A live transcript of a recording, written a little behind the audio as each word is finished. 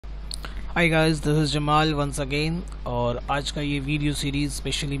Hi guys, this is Jamal once again. और आज का ये वीडियो सीरीज़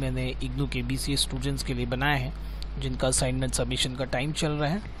स्पेशली मैंने इग्नू के BCS स्टूडेंट्स के लिए बनाया है जिनका असाइनमेंट सबमिशन का टाइम चल रहा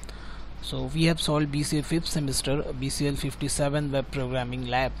है। So we have solve BCA 5th semester BCL 57 web programming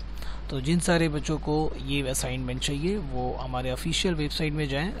lab. तो जिन सारे बच्चों को ये असाइनमेंट चाहिए वो हमारे ऑफिशियल वेबसाइट में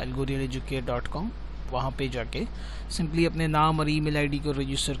जाएं algorieducate.com। वहाँ पे जाके सिंपली अपने नाम और ईमेल आईडी को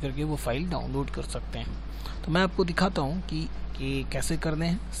रजिस्टर करके वो फाइल डाउनलोड कर सकते हैं। तो मैं आपको दिखाता हूँ कि कैसे करने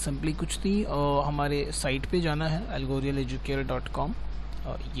हैं। सिंपली कुछ नहीं, हमारे साइट पे जाना है algorieducate.com।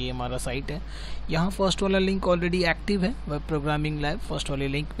 और ये हमारा साइट है। यहाँ फर्स्ट वाला लिंक ऑलरेडी एक्टिव है, वेब प्रोग्रामिंग लैब। फर्स्ट वाले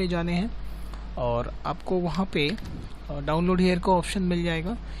लिंक पे जाने हैं और आपको वहाँ पे डाउनलोड हियर का ऑप्शन मिल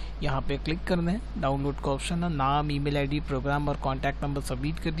जाएगा। यहाँ पे क्लिक करना है, डाउनलोड का ऑप्शन है, नाम, ईमेल आईडी, प्रोग्राम और कॉन्टैक्ट नंबर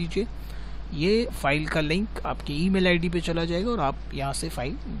सबमिट कर दीजिए। ये फाइल का लिंक आपके ईमेल आईडी पे चला जाएगा और आप यहाँ से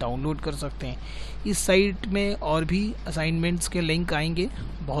फाइल डाउनलोड कर सकते हैं। इस साइट में और भी असाइनमेंट्स के लिंक आएंगे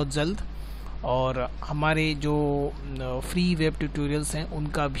बहुत जल्द, और हमारे जो फ्री वेब ट्यूटोरियल्स हैं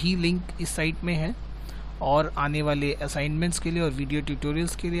उनका भी लिंक इस साइट में है। और आने वाले असाइनमेंट्स के लिए और वीडियो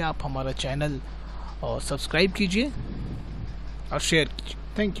ट्यूटोरियल्स के लिए आप हमारा चैनल सब्सक्राइब कीजिए और शेयर कीजिए।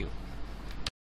 Thank you.